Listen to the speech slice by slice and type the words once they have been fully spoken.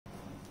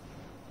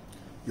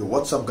यो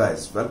WhatsApp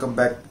guys, welcome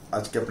back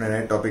आज के अपने नए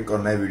टॉपिक और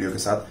नए वीडियो के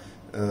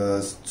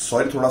साथ।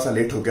 सॉरी थोड़ा सा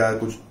लेट हो गया,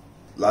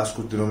 लास्ट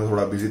कुछ दिनों में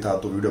थोड़ा बिजी था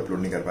तो वीडियो अपलोड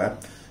नहीं कर पाया।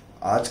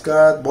 आज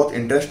का बहुत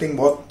इंटरेस्टिंग,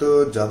 बहुत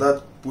ज्यादा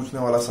पूछने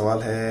वाला सवाल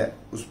है,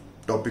 उस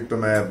टॉपिक पे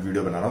मैं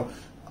वीडियो बना रहा हूँ।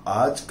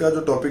 आज का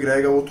जो टॉपिक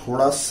रहेगा वो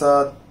थोड़ा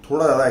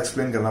ज्यादा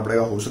एक्सप्लेन करना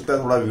पड़ेगा। हो सकता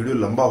है थोड़ा वीडियो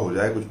लंबा हो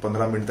जाए, कुछ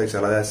 15 मिनट तक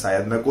चला जाए,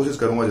 शायद मैं कोशिश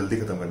करूंगा जल्दी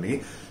खत्म करने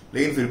की,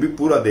 लेकिन फिर भी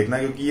पूरा देखना,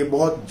 क्योंकि ये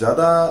बहुत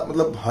ज्यादा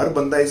मतलब हर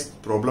बंदा इस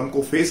प्रॉब्लम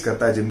को फेस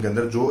करता है जिम के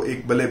अंदर। जो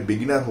एक भले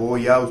बिगिनर हो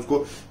या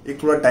उसको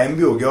एक थोड़ा टाइम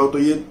भी हो गया हो, तो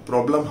ये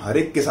प्रॉब्लम हर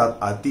एक के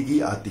साथ आती ही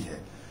आती है।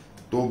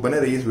 तो बने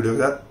रहिए इस वीडियो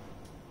के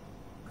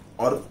साथ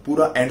और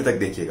पूरा एंड तक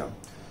देखिएगा।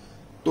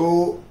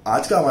 तो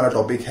आज का हमारा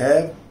टॉपिक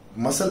है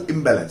मसल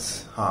इम्बैलेंस।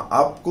 हाँ,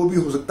 आपको भी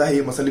हो सकता है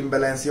ये मसल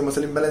इम्बैलेंस। ये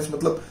मसल इम्बैलेंस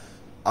मतलब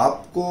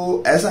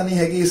आपको ऐसा नहीं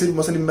है कि ये सिर्फ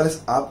मसल इम्बैलेंस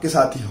आपके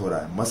साथ ही हो रहा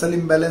है। मसल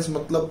इम्बैलेंस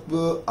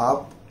मतलब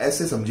आप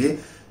ऐसे समझिए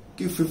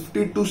कि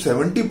 50 to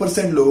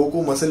 70% लोगों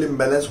को मसल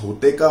इम्बैलेंस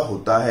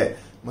होता है।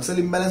 मसल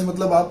इम्बैलेंस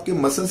मतलब आपके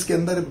मसल्स के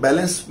अंदर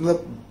बैलेंस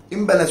मतलब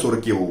इम्बैलेंस हो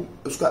रखी है, वो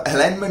उसका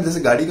अलाइनमेंट जैसे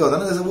गाड़ी का होता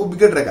है ना, जैसे वो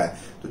बिगड़ रखा है।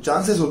 तो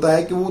चांसेस होता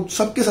है कि वो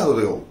सबके साथ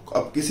होता है।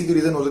 अब किसी की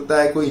रीजन हो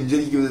सकता है कोई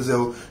इंजरी की वजह से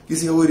हो,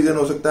 किसी का कोई रीजन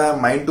हो सकता है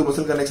माइंड टू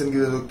मसल कनेक्शन की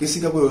वजह से हो,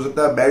 किसी का कोई हो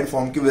सकता है बैड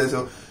फॉर्म की वजह से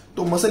हो।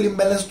 तो मसल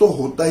इम्बैलेंस तो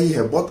होता ही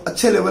है। बहुत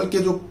अच्छे लेवल के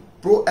जो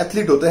प्रो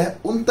एथलीट होते हैं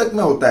उन तक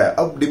में होता है।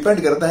 अब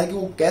डिपेंड करता है कि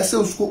वो कैसे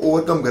उसको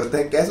ओवरकम करते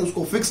हैं, कैसे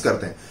उसको फिक्स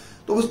करते हैं।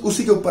 तो बस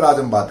उसी के ऊपर आज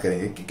हम बात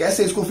करेंगे कि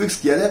कैसे इसको फिक्स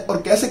किया जाए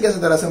और कैसे कैसे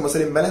तरह से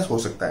मसल इम्बैलेंस हो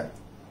सकता है।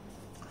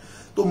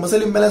 तो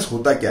मसल इम्बैलेंस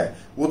होता क्या है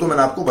वो तो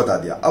मैंने आपको बता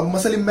दिया। अब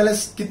मसल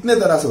इम्बैलेंस कितने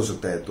तरह से हो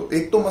सकता है? तो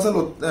एक तो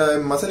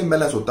मसल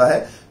इम्बैलेंस होता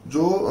है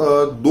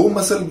जो दो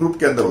मसल ग्रुप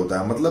के अंदर होता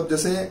है। मतलब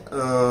जैसे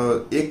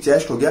एक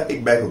चेस्ट हो गया,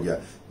 एक बैक हो गया,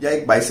 या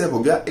एक बाइसेप हो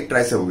गया, एक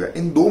ट्राइसेप हो गया।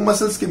 इन दो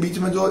मसल्स के बीच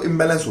में जो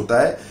इम्बैलेंस होता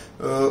है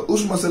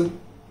उस मसल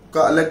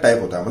का अलग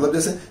टाइप होता है। मतलब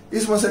जैसे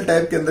इस मसल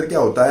टाइप के अंदर क्या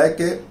होता है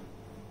कि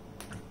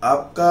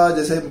आपका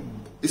जैसे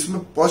इसमें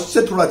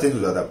पोस्चर थोड़ा चेंज हो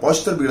जाता है,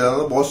 पोस्चर बिगड़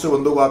जाता है। बहुत से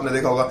बंदों को आपने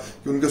देखा होगा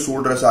कि उनके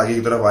शोल्डर से आगे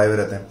की तरफ आए हुए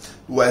रहते हैं,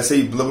 वो ऐसे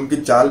ही मतलब उनकी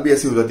चाल भी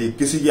ऐसी हो जाती है।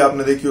 किसी की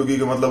आपने देखी होगी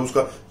कि मतलब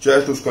उसका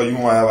चेस्ट उसका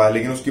यूं आया हुआ है,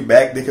 लेकिन उसकी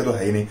बैक देखे तो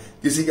है ही नहीं।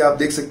 किसी के आप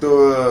देख सकते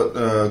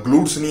हो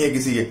ग्लूट्स नहीं है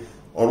किसी के,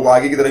 और वो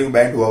आगे की तरह यूं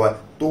बैंड हुआ हुआ है।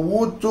 तो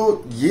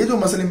वो ये जो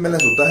मसल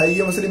इम्बैलेंस होता है,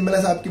 ये मसल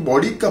इम्बैलेंस आपकी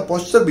बॉडी का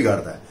पोस्चर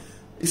बिगाड़ता है।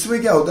 इसमें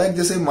क्या होता है,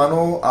 जैसे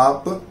मानो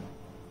आप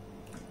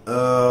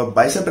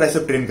बाइसेप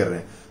ट्राइसेप ट्रेन कर रहे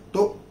हैं,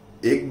 तो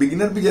एक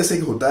बिगिनर भी जैसे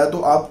कि होता है, तो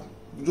आप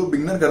जो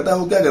बिगिनर करता है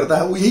वो क्या करता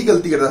है, वो यही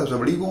गलती करता है सबसे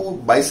बड़ी, वो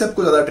बाइसेप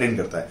को ज्यादा ट्रेन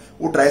करता है,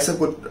 वो ट्राइसेप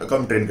को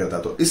कम ट्रेन करता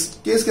है। तो इस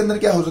केस के अंदर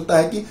क्या हो सकता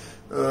है कि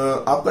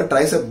आपका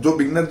ट्राइसेप जो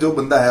बिगिनर जो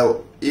बंदा है,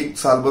 एक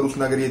साल भर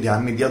उसने अगर ये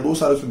ध्यान नहीं दिया, 2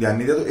 साल उसने ध्यान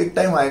नहीं दिया, तो एक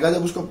टाइम आएगा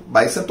जब उसका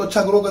बाइसेप तो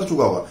अच्छा ग्रो कर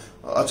चुका होगा,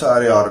 अच्छा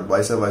अरे यार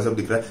बाइसेप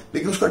दिख रहा है,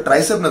 लेकिन उसका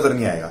ट्राइसेप नजर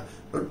नहीं आएगा।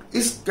 तो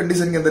इस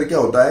कंडीशन के अंदर क्या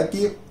होता है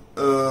कि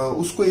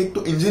उसको एक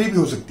तो इंजरी भी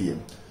हो सकती है,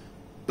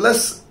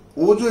 प्लस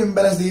वो जो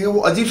इम्बैलेंस दिखेगा वो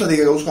अजीब सा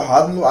दिखेगा। उसका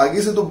हाथ मतलब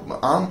आगे से तो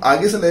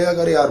आगे से लगेगा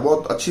अरे यार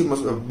बहुत अच्छी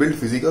बिल्ड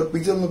फिजिक, और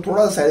पीछे मतलब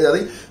थोड़ा सा साइड ज्यादा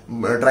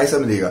ही ट्राइसेप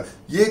में दिखेगा।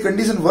 ये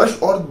कंडीशन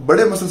वर्ष और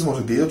बड़े मसल्स में हो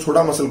सकती है। जो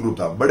छोटा मसल ग्रुप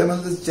था, बड़े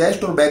मसल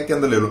चेस्ट और बैक के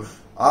अंदर ले लो,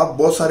 आप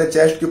बहुत सारे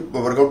चेस्ट के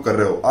वर्कआउट कर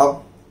रहे हो,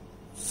 आप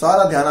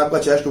सारा ध्यान आपका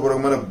चेस्ट के ऊपर,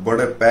 मैंने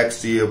बड़े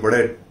पैक्स चाहिए,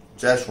 बड़े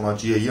चेस्ट होना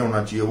चाहिए, ये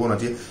होना चाहिए, वो होना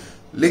चाहिए,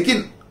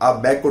 लेकिन आप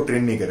बैक को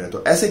ट्रेन नहीं कर रहे।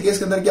 तो ऐसे केस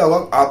के अंदर क्या होगा,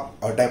 आप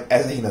हर टाइम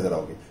ऐसे ही नजर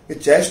आओगे कि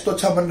चेस्ट तो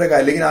अच्छा बन रखा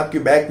है, लेकिन आपकी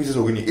बैक पीछे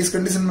होगी नहीं। इस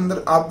कंडीशन में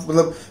अंदर आप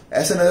मतलब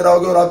ऐसे नजर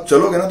आओगे, और आप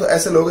चलोगे ना तो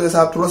ऐसे लोगे जैसे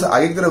आप थोड़ा सा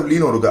आगे की तरफ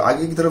लीन हो रहे हो,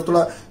 आगे की तरफ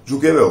थोड़ा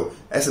झुके हुए हो,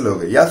 ऐसे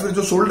लोगे। या फिर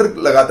जो शोल्डर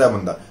लगाता है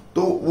बंदा,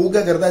 तो वो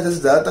क्या करता है,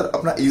 जैसे ज्यादातर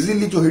अपना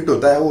इजीली जो हिट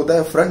होता है वो होता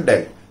है फ्रंट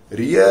डेल्ट।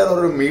 रियर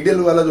और मीडियल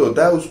वाला जो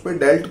होता है उस पर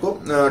डेल्ट को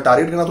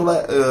टारगेट करना थोड़ा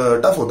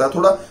टफ होता है,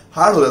 थोड़ा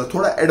हार्ड होता है,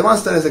 थोड़ा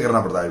एडवांस तरह से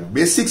करना पड़ता है।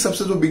 बेसिक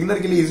सबसे जो बिगिनर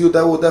के लिए इजी होता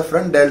है वो होता है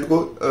फ्रंट डेल्ट को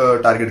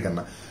टारगेट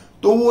करना।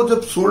 तो वो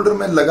जब शोल्डर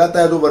में लगाता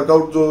है, जो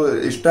वर्कआउट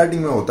जो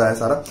स्टार्टिंग में होता है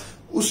सारा,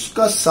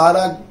 उसका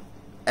सारा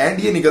एंड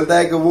ये निकलता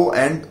है कि वो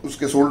एंड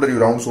उसके शोल्डर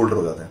राउंड शोल्डर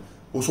हो जाते हैं,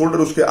 वो शोल्डर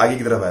उसके आगे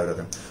की तरफ आए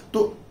रहते हैं।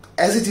 तो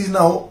ऐसी चीज ना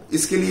हो,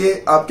 इसके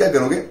लिए आप क्या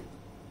करोगे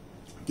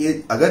कि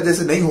अगर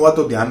जैसे नहीं हुआ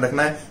तो ध्यान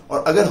रखना है,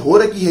 और अगर हो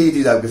रखी है ये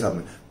चीज आपके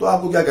सामने, तो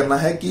आपको क्या करना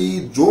है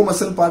कि जो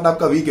मसल पार्ट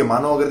आपका वीक है,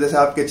 मानो अगर जैसे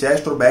आपके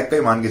चेस्ट और बैक का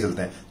ही मान के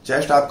चलते हैं,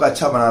 चेस्ट आपका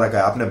अच्छा बना रखा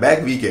है, आपने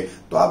बैक वीक है,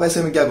 तो आप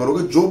ऐसे में क्या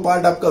करोगे, जो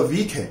पार्ट आपका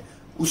वीक है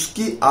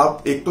उसकी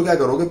आप एक तो क्या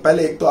करोगे,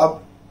 पहले एक तो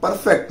आप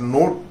परफेक्ट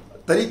नोट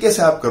तरीके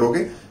से आप करोगे।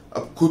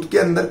 अब खुद के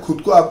अंदर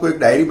खुद को आपको एक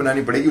डायरी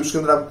बनानी पड़ेगी, उसके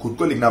अंदर आपको खुद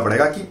को लिखना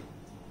पड़ेगा कि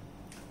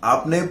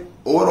आपने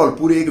ओवरऑल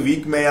पूरे एक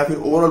वीक में या फिर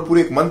ओवरऑल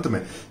पूरे एक मंथ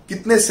में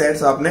कितने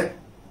सेट्स आपने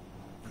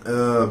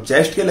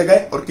चेस्ट के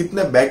लगाए और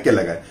कितने बैक के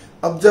लगाए।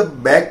 अब जब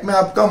बैक में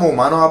आप कम हो,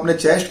 मानो आपने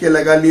चेस्ट के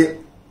लगा लिए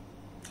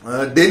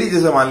डेली,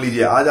 जैसे मान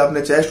लीजिए आज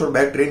आपने चेस्ट और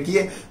बैक ट्रेन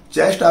किए,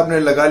 चेस्ट आपने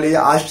लगा लिए,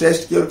 आज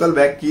चेस्ट किए और कल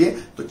बैक किए,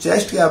 तो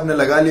चेस्ट के आपने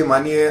लगा लिए,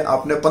 मानिए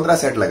आपने 15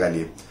 सेट लगा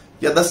लिए,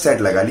 या 10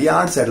 सेट लगा लिए,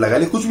 8 सेट लगा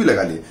लिए, कुछ भी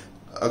लगा लिए।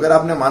 अगर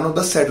आपने मानो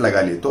 10 सेट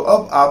लगा लिए, तो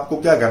अब आपको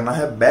क्या करना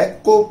है,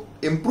 बैक को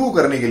इंप्रूव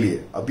करने के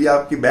लिए, अभी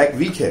आपकी बैक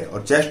वीक है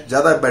और चेस्ट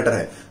ज्यादा बेटर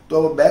है,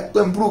 तो अब बैक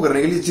को इंप्रूव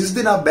करने के लिए जिस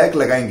दिन आप बैक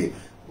लगाएंगे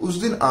उस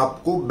दिन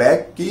आपको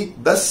बैक की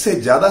 10 से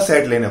ज्यादा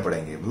सेट लेने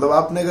पड़ेंगे। मतलब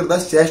आपने अगर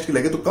 10 चेस्ट के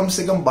लगे तो कम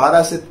से कम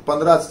 12 से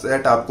 15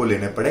 सेट आपको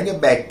लेने पड़ेंगे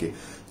बैक के,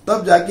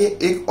 तब जाके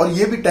एक, और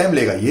ये भी टाइम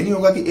लेगा। ये नहीं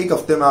होगा कि एक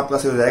हफ्ते में आपका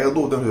सही हो जाएगा,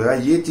 2 हफ्ते में हो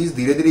जाएगा। ये चीज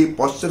धीरे धीरे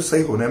पॉस्चर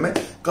सही होने में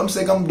कम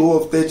से कम 2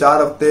 हफ्ते,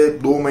 4 हफ्ते,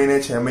 2 महीने,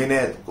 6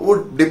 महीने, वो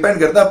डिपेंड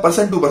करता है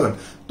परसेंट टू परसेंट।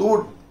 तो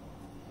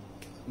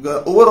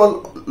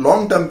ओवरऑल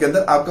लॉन्ग टर्म के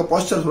अंदर आपका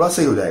पॉस्चर थोड़ा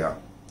सही हो जाएगा।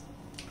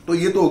 तो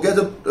ये तो हो गया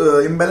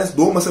जब इम्बैलेंस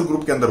 2 मसल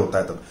ग्रुप के अंदर होता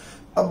है तब।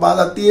 अब बात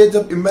आती है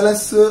जब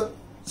इम्बैलेंस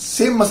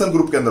सेम मसल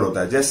ग्रुप के अंदर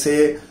होता है। जैसे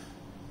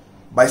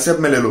बाइसेप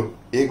में ले लो,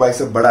 एक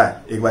बाइसेप बड़ा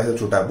है, एक बाइसेप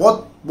छोटा है।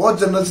 बहुत बहुत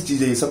जनरल सी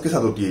चीज है, ये सबके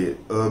साथ होती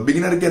है।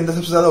 बिगिनर के अंदर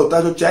सबसे ज्यादा होता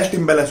है जो चेस्ट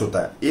इम्बैलेंस होता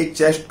है। एक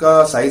चेस्ट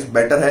का साइज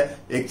बेटर है,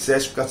 एक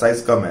चेस्ट का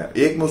साइज कम है।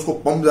 एक में उसको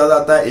पंप ज्यादा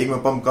आता है, एक में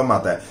पंप कम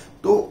आता है।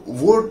 तो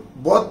वो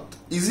बहुत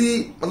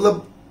इजी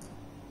मतलब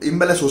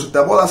इम्बैलेंस हो सकता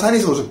है, बहुत आसानी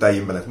से हो सकता है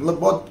ये इम्बैलेंस, मतलब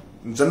बहुत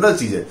जनरल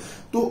चीज है।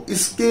 तो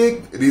इसके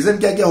रीजन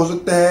क्या क्या हो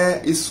सकता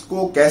है,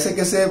 इसको कैसे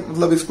कैसे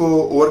मतलब इसको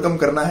ओवरकम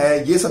करना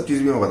है, ये सब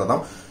चीज भी मैं बताता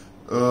हूं।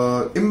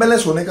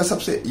 इम्बैलेंस होने का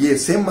सबसे, ये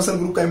सेम मसल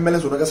ग्रुप का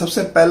इम्बैलेंस होने का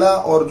सबसे पहला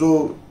और जो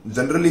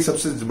जनरली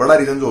सबसे बड़ा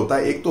रीजन जो होता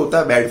है, एक तो होता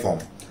है बैड फॉर्म,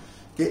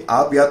 कि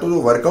आप या तो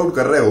जो वर्कआउट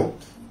कर रहे हो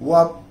वो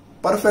आप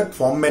परफेक्ट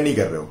फॉर्म में नहीं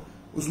कर रहे हो,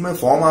 उसमें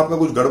फॉर्म आपका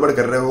कुछ गड़बड़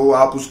कर रहे हो,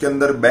 आप उसके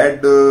अंदर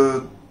बैड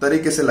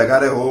तरीके से लगा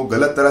रहे हो,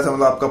 गलत तरह से,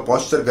 मतलब आपका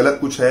पोस्चर गलत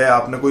कुछ है,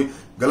 आपने कोई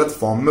गलत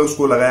फॉर्म में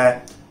उसको लगाया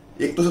है।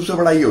 एक तो सबसे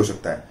बड़ा ये हो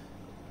सकता है।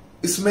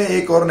 इसमें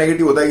एक और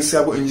नेगेटिव होता है, इससे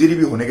आपको इंजरी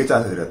भी होने के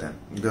चांसेस रहते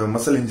हैं,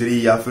 मसल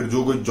इंजरी या फिर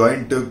जो कोई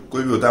जॉइंट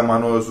कोई भी होता है,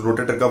 मानो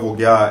रोटेटर कफ हो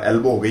गया,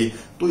 एल्बो हो गई,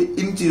 तो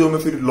इन चीजों में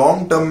फिर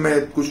लॉन्ग टर्म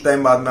में कुछ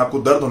टाइम बाद में आपको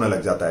दर्द होने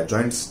लग जाता है।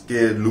 जॉइंट्स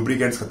के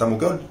लुब्रिकेंट्स खत्म हो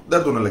गए और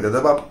दर्द होने लग जाता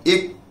है, जब आप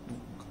एक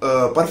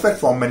परफेक्ट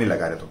फॉर्म में नहीं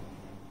लगा रहे। तो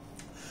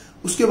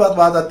उसके बाद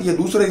बात आती है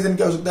दूसरा रीजन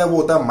क्या हो सकता है, वो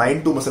होता है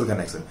माइंड टू मसल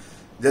कनेक्शन।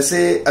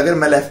 जैसे अगर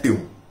मैं लेफ्टी हूं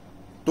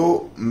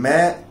तो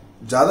मैं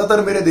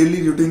ज्यादातर मेरे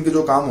डेली रूटीन के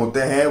जो काम होते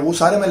हैं वो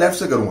सारे मैं लेफ्ट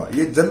से करूंगा।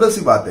 ये जनरल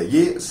सी बात है,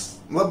 ये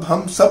मतलब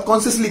हम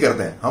सबकॉन्शियसली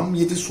करते हैं, हम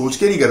ये चीज सोच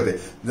के नहीं करते।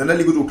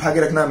 जनरली कुछ उठा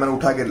के रखना है, मैंने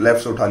उठा के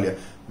लेफ्ट से उठा लिया,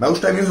 मैं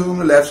उस टाइम नहीं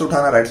सोचूंगा लेफ्ट से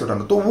उठाना, राइट से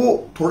उठाना। तो वो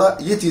थोड़ा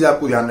ये चीज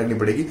आपको ध्यान रखनी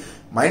पड़ेगी।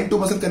 माइंड टू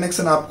मसल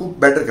कनेक्शन आपको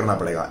बेटर करना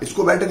पड़ेगा।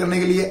 इसको बेटर करने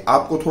के लिए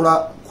आपको थोड़ा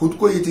खुद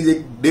को ये चीज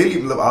एक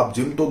डेली, मतलब आप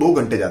जिम तो 2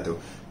 घंटे जाते हो,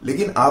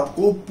 लेकिन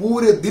आपको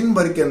पूरे दिन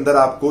भर के अंदर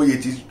आपको ये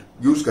चीज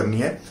यूज करनी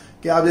है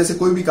कि आप जैसे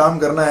कोई भी काम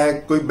करना है,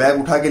 कोई बैग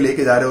उठा के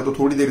लेके जा रहे हो तो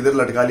थोड़ी देर इधर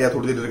लटका लिया,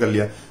 थोड़ी देर इधर कर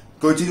लिया।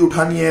 कोई चीज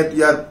उठानी है तो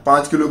यार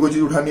 5 किलो कोई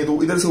चीज उठानी है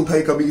तो इधर से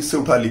उठाई, कभी इससे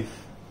उठा ली।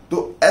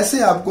 तो ऐसे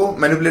आपको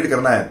मैनिपुलेट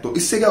करना है, तो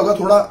इससे क्या होगा,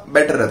 थोड़ा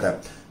बेटर रहता है।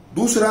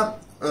 दूसरा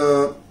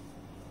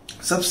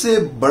सबसे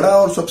बड़ा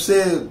और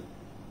सबसे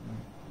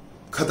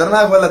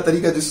खतरनाक वाला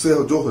तरीका जिससे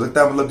जो हो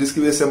सकता है, मतलब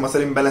जिसकी वजह से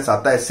मसल इंबैलेंस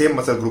आता है सेम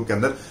मसल ग्रुप के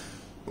अंदर,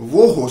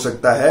 वो हो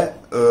सकता है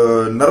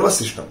नर्वस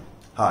सिस्टम।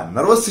 हाँ,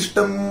 नर्वस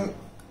सिस्टम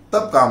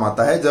तब काम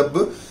आता है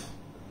जब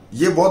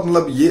ये बहुत,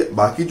 मतलब ये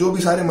बाकी जो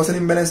भी सारे मसल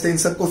इंबैलेंस थे इन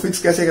सबको फिक्स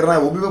कैसे करना है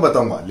वो भी मैं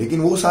बताऊंगा,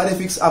 लेकिन वो सारे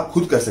फिक्स आप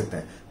खुद कर सकते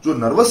हैं। जो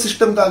नर्वस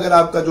सिस्टम का अगर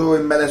आपका जो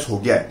इंबैलेंस हो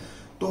गया है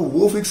तो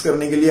वो फिक्स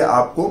करने के लिए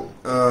आपको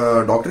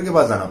डॉक्टर के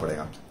पास जाना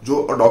पड़ेगा।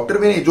 जो डॉक्टर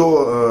भी नहीं, जो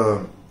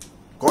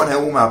कौन है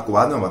वो मैं आपको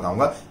बाद में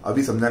बताऊंगा,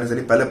 अभी समझाने से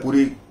नहीं पहले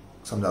पूरी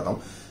समझाता हूं।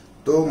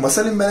 तो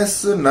मसल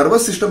इंबैलेंस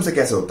नर्वस सिस्टम से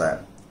कैसे होता है,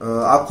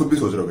 आप खुद भी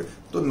सोच रहे होगे।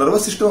 तो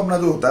नर्वस सिस्टम अपना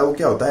जो होता है वो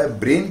क्या होता है,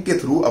 ब्रेन के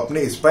थ्रू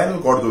अपने स्पाइनल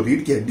कॉर्ड, जो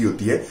रीढ़ की हड्डी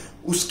होती है,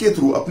 उसके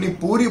थ्रू अपनी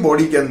पूरी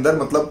बॉडी के अंदर,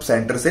 मतलब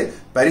सेंटर से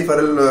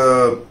पेरिफेरल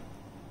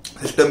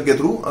सिस्टम के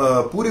थ्रू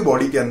पूरी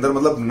बॉडी के अंदर,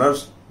 मतलब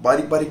नर्व्स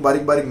बारीक बारीक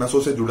बारीक बारीक नसों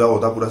से जुड़ा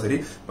होता है पूरा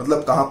शरीर।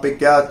 मतलब कहाँ पे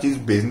क्या चीज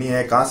भेजनी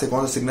है, कहाँ से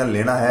कौन सा सिग्नल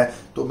लेना है,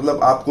 तो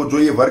मतलब आपको जो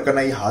ये वर्क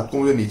करना है, ये हाथ को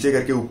मुझे नीचे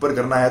करके ऊपर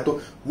करना है, तो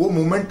वो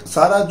मूवमेंट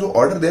सारा जो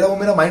ऑर्डर दे रहा है वो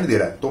मेरा माइंड दे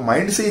रहा है। तो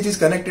माइंड से ये चीज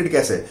कनेक्टेड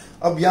कैसे है,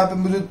 अब यहाँ पे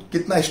मुझे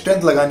कितना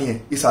स्ट्रेंथ लगानी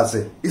है, इस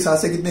हाथ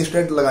से कितनी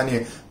स्ट्रेंथ लगानी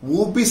है,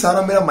 वो भी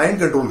सारा मेरा माइंड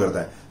कंट्रोल करता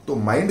है। तो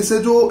माइंड से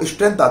जो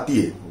स्ट्रेंथ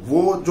आती है,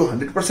 वो जो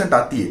 100%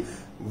 आती है,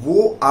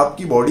 वो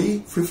आपकी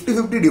बॉडी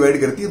 50-50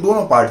 डिवाइड करती है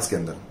दोनों पार्ट्स के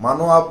अंदर।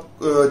 मानो आप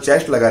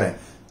चेस्ट लगा रहे हैं,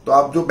 तो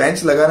आप जो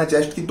बेंच लगा रहे हैं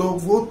चेस्ट की, तो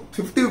वो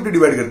 50-50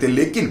 डिवाइड करती है।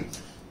 लेकिन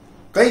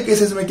कई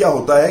केसेस में क्या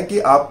होता है कि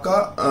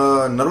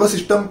आपका नर्वस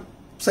सिस्टम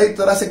सही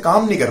तरह से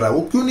काम नहीं कर रहा है।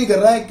 वो क्यों नहीं कर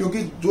रहा है,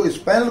 क्योंकि जो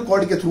स्पाइनल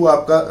कॉर्ड के थ्रू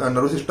आपका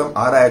नर्वस सिस्टम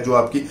आ रहा है, जो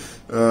आपकी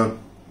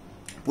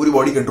पूरी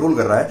बॉडी कंट्रोल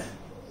कर रहा है,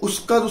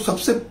 उसका जो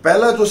सबसे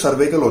पहला जो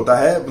सर्वाइकल होता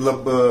है,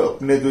 मतलब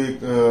अपने जो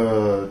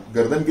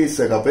गर्दन की इस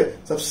जगह पे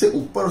सबसे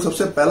ऊपर और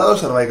सबसे पहला जो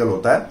सर्वाइकल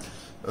होता है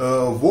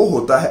वो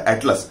होता है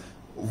एटलस।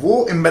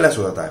 वो इम्बैलेंस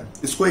हो जाता है,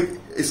 इसको एक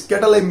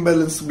स्केटल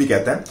इम्बैलेंस भी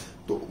कहते हैं।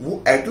 तो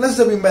वो एटलस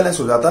जब इम्बैलेंस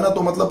हो जाता है ना,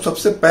 तो मतलब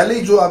सबसे पहले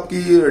ही जो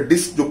आपकी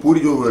डिस्क, जो पूरी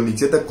जो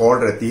नीचे तक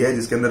कॉर्ड रहती है,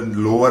 जिसके अंदर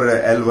lower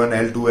L1,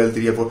 L2,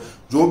 L3, L4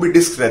 जो भी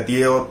डिस्क रहती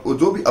है और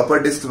जो भी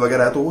अपर डिस्क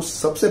वगैरह है, तो वो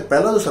सबसे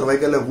पहला जो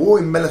सर्वाइकल है वो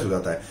इम्बैलेंस हो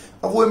जाता है।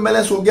 अब वो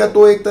इम्बैलेंस हो गया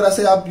तो एक तरह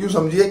से आप यूं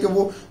समझिए कि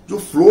वो जो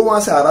फ्लो वहां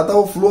से आ रहा था,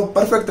 वो फ्लो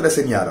परफेक्ट तरह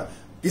से नहीं आ रहा।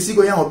 किसी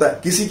को यहाँ होता है,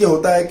 किसी के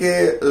होता है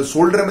कि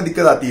शोल्डर में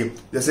दिक्कत आती है।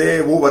 जैसे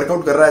वो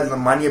वर्कआउट कर रहा है,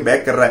 मानिए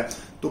बैक कर रहा है,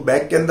 तो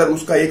बैक के अंदर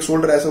उसका एक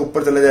शोल्डर ऐसा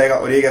ऊपर चला जाएगा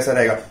और एक ऐसा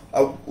रहेगा।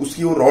 अब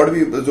उसकी वो रॉड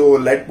भी, जो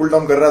लेट पुल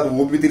डाउन कर रहा है, तो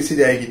वो भी तिरछी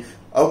जाएगी।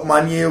 अब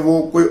मानिए वो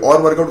कोई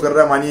और वर्कआउट कर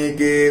रहा है, मानिए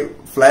कि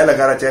फ्लाई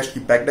लगा रहा है, चेस्ट की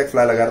पैक डेक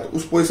फ्लाई लगा रहा है, तो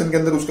उस पोजीशन के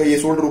अंदर उसका ये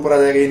शोल्डर ऊपर आ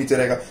जाएगा, ये नीचे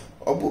रहेगा।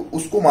 अब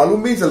उसको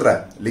मालूम भी नहीं चल रहा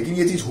है, लेकिन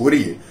ये चीज हो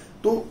रही है।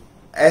 तो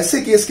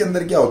ऐसे केस के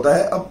अंदर क्या होता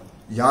है, अब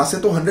यहां से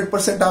तो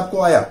 100%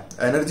 आपको आया,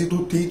 एनर्जी तो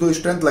थी, तो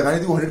स्ट्रेंथ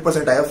लगानी थी, वो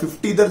 100% आया,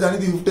 50 इधर जानी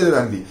थी, 50 इधर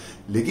जानी थी,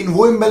 लेकिन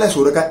वो इम्बैलेंस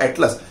हो रखा है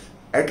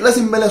एटलस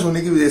इम्बैलेंस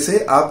होने की वजह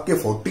से आपके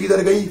 40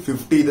 इधर गई,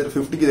 50 इधर,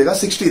 50 की जगह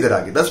 60 इधर आ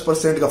गई,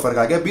 10% का फर्क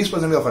आ गया,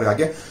 20% का फर्क आ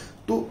गया।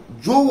 तो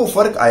जो वो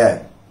फर्क आया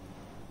है,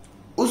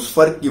 उस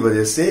फर्क की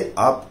वजह से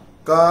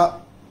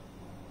आपका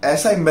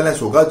ऐसा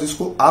इम्बैलेंस होगा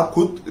जिसको आप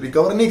खुद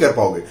रिकवर नहीं कर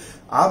पाओगे।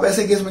 आप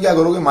ऐसे केस में क्या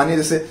करोगे, मानिए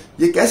जैसे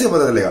ये कैसे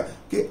पता चलेगा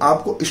कि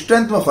आपको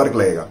स्ट्रेंथ में फर्क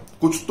लगेगा।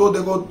 कुछ तो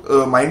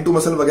देखो माइंड टू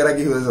मसल वगैरह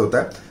की वजह से होता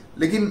है,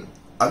 लेकिन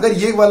अगर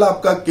ये वाला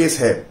आपका केस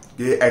है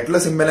कि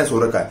एटलस इम्बैलेंस हो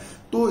रखा है,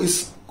 तो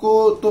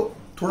इसको तो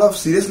थोड़ा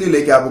सीरियसली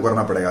लेके आपको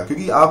करना पड़ेगा।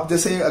 क्योंकि आप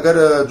जैसे अगर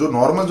जो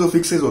नॉर्मल जो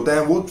फिक्सेस होते हैं,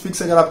 वो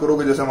फिक्स अगर आप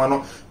करोगे, जैसे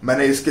मानो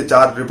मैंने इसके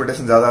 4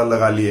 रिपीटेशन ज्यादा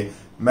लगा लिए,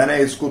 मैंने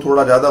इसको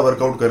थोड़ा ज्यादा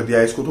वर्कआउट कर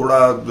दिया, इसको थोड़ा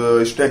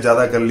स्ट्रेच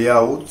ज्यादा कर लिया,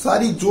 वो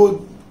सारी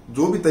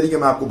जो भी तरीके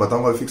मैं आपको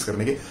बताऊंगा फिक्स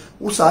करने के,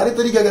 वो सारे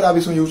तरीके अगर आप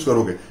इसमें यूज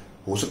करोगे,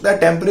 हो सकता है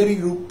टेम्परेरी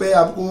रूप पे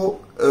आपको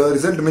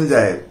रिजल्ट मिल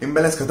जाए,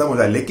 इम्बैलेंस खत्म हो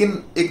जाए, लेकिन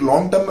एक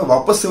लॉन्ग टर्म में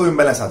वापस से वो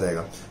इम्बैलेंस आ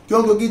जाएगा।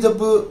 क्यों? क्योंकि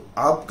जब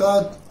आपका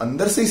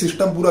अंदर से ही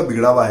सिस्टम पूरा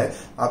बिगड़ा हुआ है,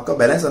 आपका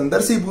बैलेंस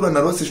अंदर से ही पूरा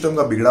नर्वस सिस्टम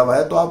का बिगड़ा हुआ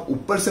है, तो आप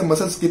ऊपर से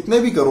मसल्स कितने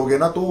भी करोगे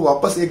ना, तो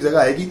वापस एक जगह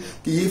आएगी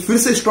कि ये फिर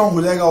से स्ट्रांग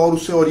हो जाएगा और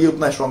उससे और ये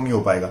उतना स्ट्रांग नहीं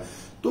हो पाएगा।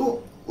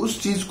 तो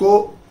उस चीज को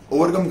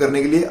ओवरकम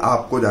करने के लिए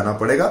आपको जाना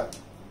पड़ेगा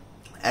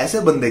ऐसे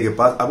बंदे के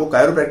पास, आपको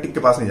कायरोप्रैक्टिक के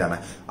पास नहीं जाना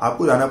है,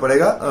 आपको जाना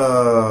पड़ेगा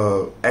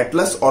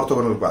एटलस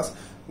ऑर्थोगोनल के पास।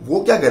 वो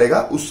क्या करेगा,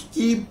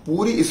 उसकी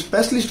पूरी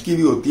स्पेशलिस्ट की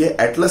भी होती है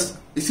एटलस,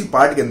 इसी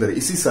पार्ट के अंदर,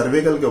 इसी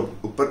सर्विकल के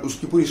ऊपर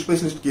उसकी पूरी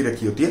स्पेशलिस्ट की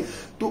रखी होती है।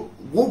 तो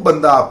वो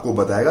बंदा आपको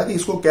बताएगा कि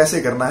इसको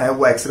कैसे करना है,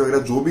 वो एक्सरे वगैरह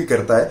जो भी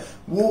करता है,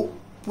 वो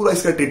पूरा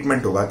इसका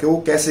ट्रीटमेंट होगा कि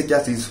वो कैसे क्या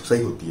चीज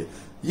सही होती है।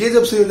 ये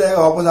जब सही हो जाएगा,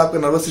 वापस आपका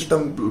नर्वस सिस्टम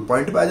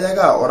पॉइंट पे आ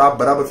जाएगा और आप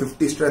बराबर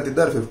 50 स्ट्रेंथ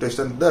इधर, 50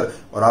 स्ट्रेंथ इधर,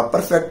 और आप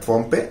परफेक्ट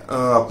फॉर्म पे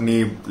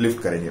अपनी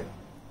लिफ्ट करेंगे।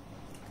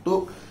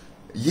 तो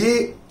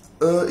ये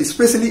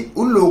स्पेशली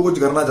उन लोगों को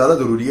करना ज्यादा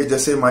जरूरी है,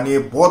 जैसे मानिए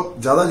बहुत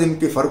ज्यादा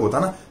जिनके फर्क होता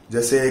है ना,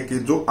 जैसे कि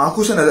जो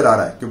आंखों से नजर आ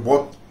रहा है कि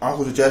बहुत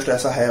आंखों से चेस्ट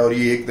ऐसा है और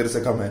ये एक तरह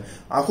से कम है,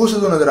 आंखों से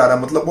जो नजर आ रहा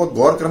है, मतलब बहुत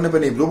गौर करने पे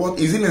नहीं, जो बहुत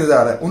इजीली नजर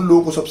आ रहा है, उन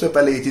लोगों को सबसे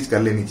पहले ये चीज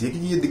कर लेनी चाहिए,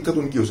 क्योंकि ये दिक्कत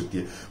उनकी हो सकती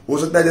है। हो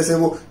सकता है जैसे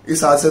वो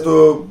इस हाथ से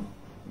तो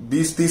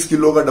 20-30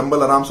 किलो का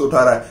डंबल आराम से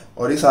उठा रहा है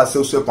और इस हाथ से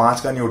उससे 5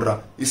 का नहीं उठ रहा,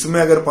 इसमें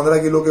अगर 15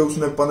 किलो के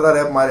उसने 15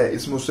 रैप मारे,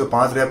 इसमें उससे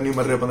 5 रैप नहीं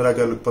मर रहे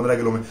 15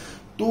 किलो में।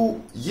 तो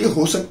ये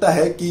हो सकता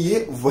है कि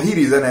ये वही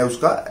रीजन है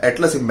उसका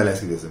एटलस इम्बैलेंस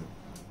की वजह से।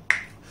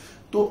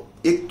 तो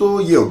एक तो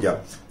ये हो गया।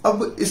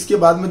 अब इसके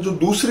बाद में जो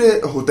दूसरे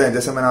होते हैं,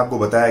 जैसे मैंने आपको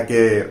बताया कि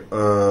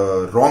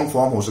रॉन्ग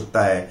फॉर्म हो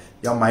सकता है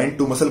या माइंड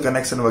टू मसल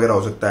कनेक्शन वगैरह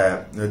हो सकता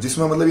है,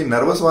 जिसमें मतलब ये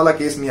नर्वस वाला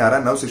केस नहीं आ रहा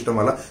है, नर्वस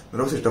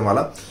सिस्टम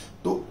वाला।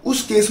 तो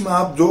उस केस में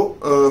आप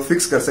जो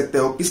फिक्स कर सकते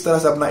हो, किस तरह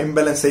से अपना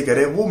इम्बैलेंस सही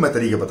करे, वो मैं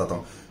तरीके बताता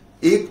हूं।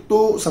 एक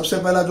तो सबसे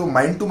पहला जो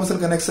mind to muscle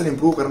connection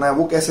improve करना है,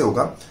 वो कैसे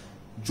होगा,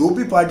 जो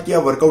भी पार्ट की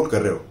आप वर्कआउट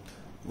कर रहे हो,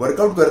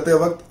 वर्कआउट करते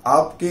वक्त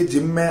आपके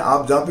जिम में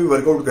आप जहां भी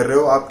वर्कआउट कर रहे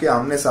हो, आपके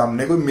आमने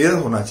सामने कोई मिरर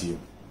होना चाहिए।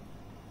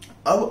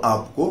 अब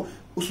आपको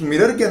उस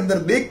मिरर के अंदर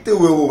देखते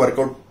हुए वो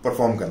वर्कआउट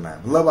परफॉर्म करना है।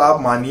 मतलब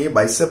आप मानिए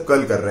बाइसेप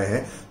कर्ल कर रहे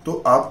हैं,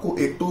 तो आपको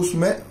एक तो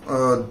उसमें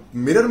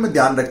मिरर में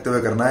ध्यान रखते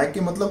हुए करना है कि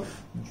मतलब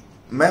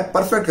मैं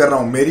परफेक्ट कर रहा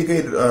हूं, मेरी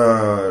कहीं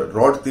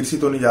रॉड तिरछी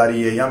तो नहीं जा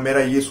रही है, या मेरा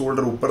ये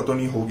शोल्डर ऊपर तो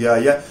नहीं हो गया,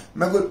 या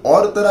मैं कोई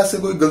और तरह से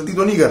कोई गलती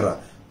तो नहीं कर रहा।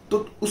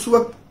 तो उस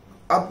वक्त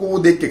आपको वो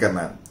देख के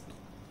करना है।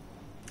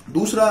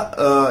 दूसरा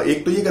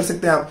एक तो ये कर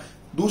सकते हैं आप।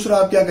 दूसरा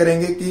आप क्या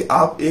करेंगे कि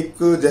आप एक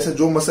जैसे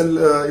जो मसल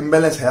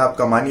इम्बैलेंस है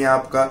आपका, मानिए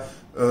आपका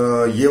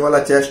ये वाला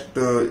चेस्ट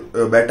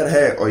बेटर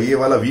है और ये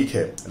वाला वीक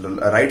है,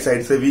 राइट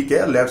साइड से वीक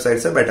है और लेफ्ट साइड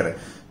से बेटर है,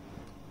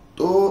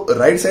 तो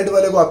राइट साइड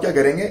वाले को आप क्या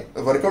करेंगे,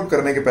 वर्कआउट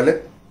करने के पहले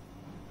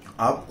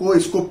आपको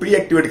इसको प्री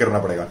एक्टिवेट करना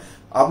पड़ेगा।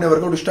 आपने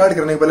वर्कआउट स्टार्ट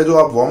करने के पहले जो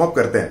आप वार्म अप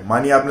करते हैं,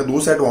 मानिए आपने 2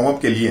 सेट वार्म अप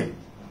के लिए,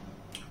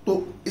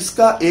 तो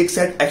इसका 1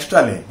 सेट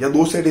एक्स्ट्रा लें या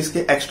 2 सेट इसके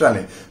एक्स्ट्रा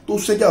लें। तो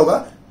उससे क्या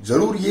होगा,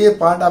 जरूर ये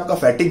पार्ट आपका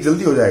फैटिक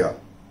जल्दी हो जाएगा।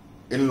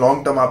 इन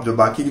लॉन्ग टर्म आप जो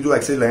बाकी की जो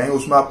एक्सरसाइज लगाएंगे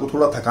उसमें आपको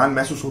थोड़ा थकान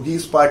महसूस होगी,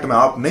 इस पार्ट में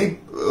आप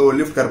नहीं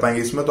लिफ्ट कर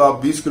पाएंगे। इसमें तो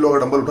आप 20 किलो का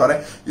डंबल उठा रहे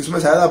हैं, इसमें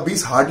शायद आप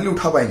 20 हार्डली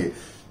उठा पाएंगे।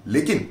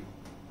 लेकिन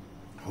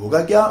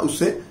होगा क्या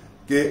उससे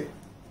कि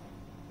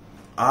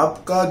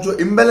आपका जो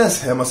इम्बैलेंस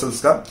है मसल्स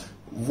का,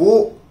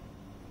 वो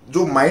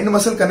जो माइंड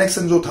मसल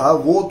कनेक्शन जो था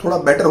वो थोड़ा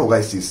बेटर होगा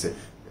इस चीज से।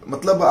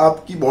 मतलब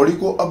आपकी बॉडी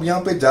को अब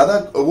यहाँ पे ज्यादा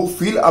वो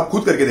फील, आप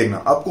खुद करके देखना,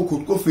 आपको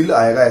खुद को फील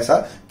आएगा ऐसा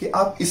कि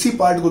आप इसी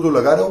पार्ट को जो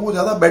लगा रहे हो वो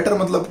ज्यादा बेटर,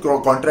 मतलब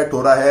कॉन्ट्रैक्ट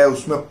हो रहा है,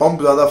 उसमें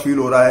पंप ज्यादा फील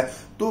हो रहा है,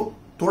 तो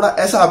थोड़ा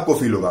ऐसा आपको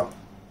फील होगा।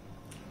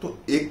 तो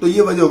एक तो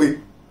ये वजह होगी।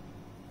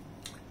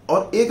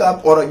 और एक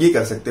आप और ये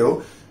कर सकते हो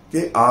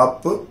कि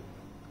आप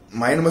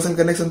माइंड मसल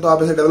कनेक्शन तो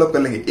आप ऐसे डेवलप कर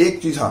लेंगे।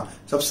 एक चीज हाँ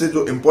सबसे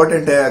जो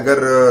इंपॉर्टेंट है,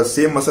 अगर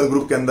सेम मसल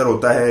ग्रुप के अंदर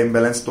होता है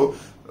इम्बैलेंस, तो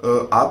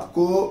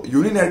आपको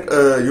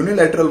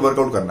यूनिलैटरल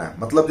वर्कआउट करना है।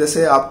 मतलब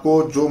जैसे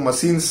आपको जो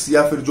मशीन्स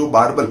या फिर जो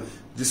बारबल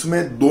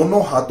जिसमें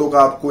दोनों हाथों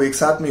का आपको एक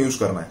साथ में यूज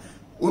करना है,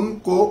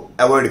 उनको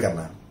अवॉइड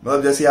करना है।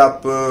 मतलब जैसे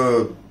आप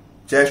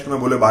चेस्ट में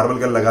बोले बारबल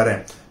कर्ल लगा रहे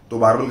हैं, तो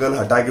बारबल कर्ल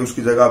हटा के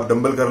उसकी जगह आप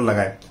डंबल कर्ल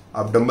लगाएं,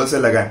 आप डंबल से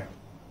लगाएं,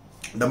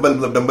 डंबल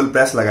मतलब डंबल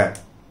प्रेस लगाएं।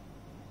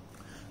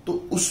 तो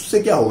उससे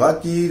क्या होगा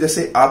कि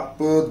जैसे आप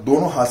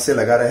दोनों हाथ से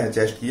लगा रहे हैं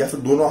चेस्ट की, या फिर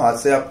दोनों हाथ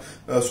से आप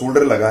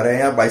शोल्डर लगा रहे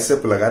हैं या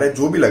बाइसेप लगा रहे हैं,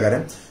 जो भी लगा रहे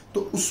हैं,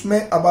 तो उसमें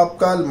अब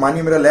आपका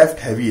मानिए मेरा लेफ्ट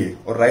हैवी है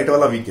और राइट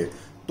वाला वीक है,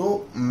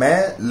 तो मैं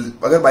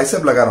अगर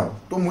बाइसेप लगा रहा हूं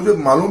तो मुझे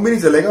मालूम भी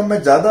नहीं चलेगा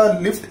मैं ज्यादा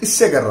लिफ्ट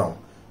इससे कर रहा हूं।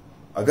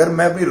 अगर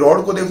मैं अपनी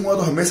रॉड को देखूंगा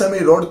तो हमेशा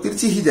मेरी रॉड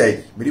तिरछी ही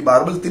जाएगी, मेरी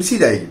बारबल तिरछी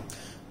जाएगी।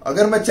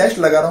 अगर मैं चेस्ट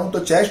लगा रहा हूं तो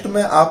चेस्ट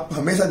में आप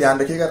हमेशा ध्यान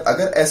रखिएगा,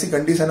 अगर ऐसी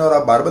कंडीशन है और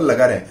आप बारबल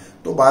लगा रहे हैं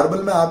तो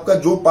बारबल में आपका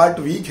जो पार्ट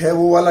वीक है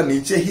वो वाला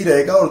नीचे ही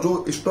रहेगा और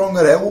जो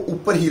स्ट्रॉन्गर है वो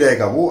ऊपर ही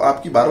रहेगा, वो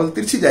आपकी बारबल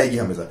तिरछी जाएगी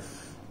हमेशा।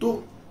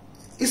 तो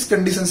इस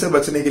कंडीशन से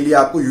बचने के लिए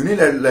आपको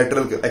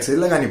यूनिलैटरल एक्सरसाइज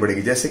लगानी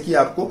पड़ेगी। जैसे कि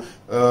आपको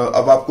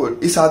अब आपको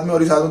इस हाथ में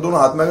और इस हाथ में, दोनों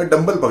हाथ में अगर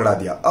डंबल पकड़ा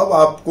दिया, अब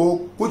आपको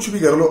कुछ भी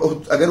कर लो,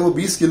 अगर वो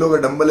 20 किलो का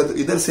डंबल है तो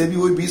इधर से भी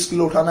वही 20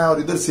 किलो उठाना है और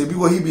इधर से भी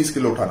वही 20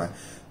 किलो उठाना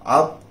है।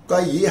 आपका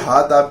ये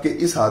हाथ आपके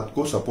इस हाथ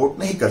को सपोर्ट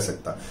नहीं कर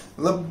सकता,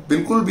 मतलब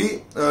बिल्कुल भी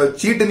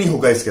चीट नहीं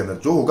होगा इसके अंदर।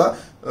 जो होगा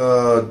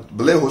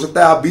भले हो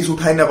सकता है आप 20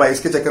 उठा ही ना पाए,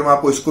 इसके चक्कर में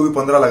आपको इसको भी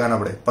 15 लगाना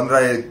पड़े,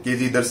 15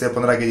 केजी इधर से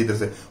 15 केजी इधर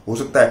से, हो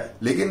सकता है,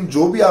 लेकिन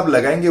जो भी आप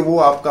लगाएंगे वो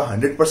आपका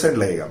 100%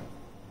 लगेगा।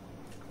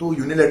 तो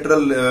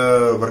यूनिलैटरल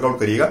वर्कआउट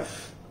करिएगा।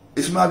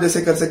 इसमें आप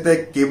जैसे कर सकते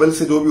हैं केबल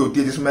से जो भी होती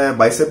है, जिसमें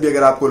बाइसेप भी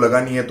अगर आपको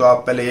लगानी है तो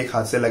आप पहले एक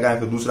हाथ से लगाएं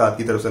फिर दूसरा हाथ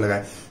की तरफ से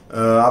लगाएं।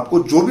 आपको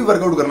जो भी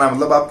वर्कआउट करना है,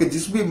 मतलब आपके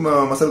जिस भी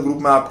मसल ग्रुप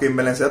में आपके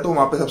इम्बैलेंस है तो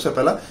वहां पे सबसे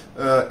पहला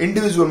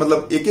इंडिविजुअल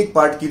मतलब एक एक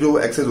पार्ट की जो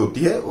एक्सरसाइज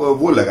होती है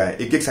वो लगाएं,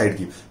 एक एक साइड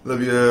की,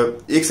 मतलब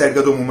एक साइड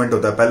का जो मूवमेंट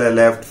होता है, पहले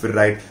लेफ्ट फिर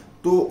राइट,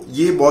 तो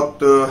ये बहुत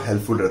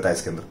हेल्पफुल रहता है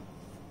इसके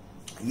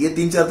अंदर। ये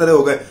 3-4 तरह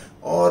हो गए।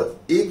 और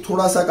एक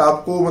थोड़ा सा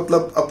आपको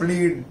मतलब अपनी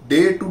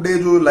डे टू डे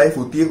जो लाइफ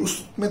होती है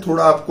उसमें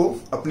थोड़ा आपको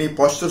अपनी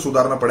पोस्चर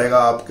सुधारना पड़ेगा,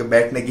 आपके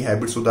बैठने की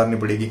हैबिट सुधारनी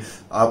पड़ेगी।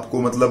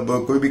 आपको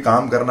मतलब कोई भी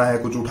काम करना है,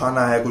 कुछ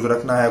उठाना है, कुछ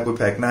रखना है, कुछ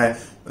फेंकना है,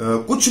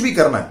 कुछ भी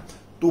करना है,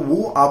 तो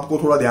वो आपको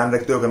थोड़ा ध्यान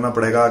रखते हुए करना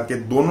पड़ेगा कि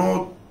दोनों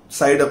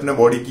साइड अपने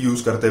बॉडी की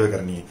यूज करते हुए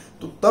करनी है।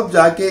 तो तब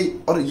जाके,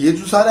 और ये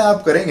जो सारे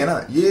आप करेंगे ना,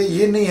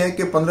 ये नहीं है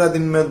कि 15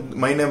 दिन में,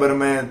 महीने भर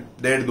में,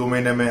 1.5-2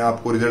 महीने में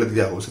आपको रिजल्ट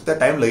दिया, हो सकता है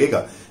टाइम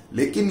लगेगा,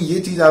 लेकिन ये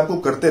चीज आपको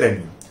करते रहनी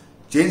है,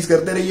 चेंज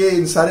करते रहिए,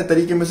 इन सारे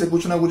तरीके में से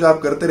कुछ ना कुछ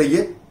आप करते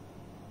रहिए,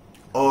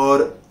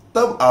 और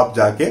तब आप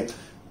जाके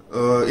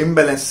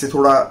इम्बैलेंस से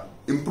थोड़ा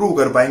इंप्रूव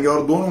कर पाएंगे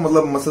और दोनों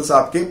मतलब मसल्स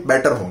आपके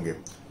बेटर होंगे।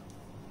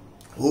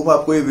 होप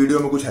आपको ये वीडियो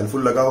में कुछ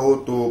हेल्पफुल लगा हो,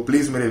 तो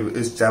प्लीज मेरे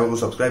इस चैनल को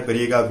सब्सक्राइब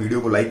करिएगा, वीडियो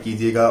को लाइक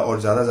कीजिएगा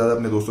और ज्यादा से ज्यादा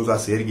अपने दोस्तों के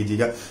साथ शेयर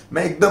कीजिएगा।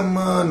 मैं एकदम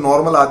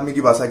नॉर्मल आदमी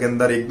की भाषा के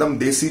अंदर, एकदम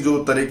देसी जो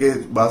तरह की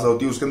भाषा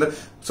होती है उसके अंदर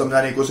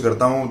समझाने की कोशिश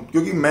करता हूं,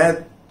 क्योंकि मैं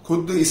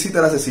खुद इसी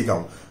तरह से सीखा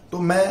हूं। तो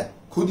मैं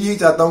खुद यही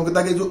चाहता हूं कि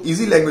ताकि जो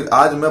इजी लैंग्वेज,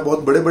 आज मैं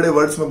बहुत बड़े बड़े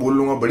वर्ड्स में बोल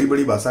लूंगा, बड़ी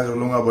बड़ी भाषा कर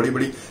लूंगा, बड़ी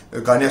बड़ी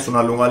कहानियां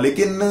सुना लूंगा,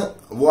 लेकिन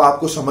वो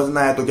आपको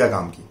समझना है तो क्या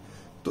काम की।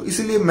 तो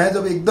इसलिए मैं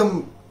जब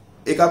एकदम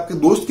एक आपके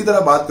दोस्त की तरह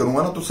बात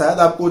करूंगा ना, तो शायद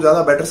आपको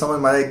ज्यादा बेटर समझ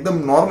में आए। एकदम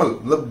नॉर्मल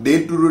मतलब डे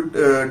टू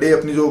डे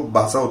अपनी जो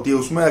भाषा होती है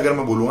उसमें अगर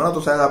मैं बोलूंगा ना,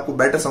 तो शायद आपको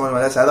बेटर समझ में आ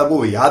जाए, शायद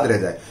आपको याद रह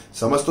जाए।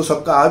 समझ तो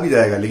सबका आ भी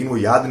जाएगा, लेकिन वो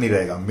याद नहीं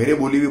रहेगा। मेरे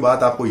बोली हुई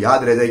बात आपको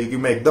याद रह जाएगी,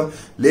 क्योंकि मैं एकदम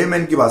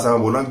लेमैन की भाषा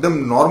में बोल रहा हूँ,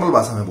 एकदम नॉर्मल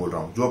भाषा में बोल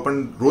रहा हूँ, जो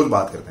अपन रोज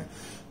बात करते हैं।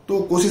 तो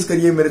कोशिश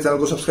करिए मेरे चैनल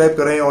को सब्सक्राइब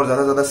करें और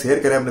ज्यादा से ज्यादा शेयर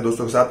करें अपने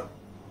दोस्तों के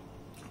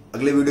साथ।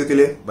 अगले वीडियो के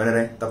लिए बने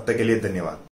रहें, तब तक के लिए धन्यवाद।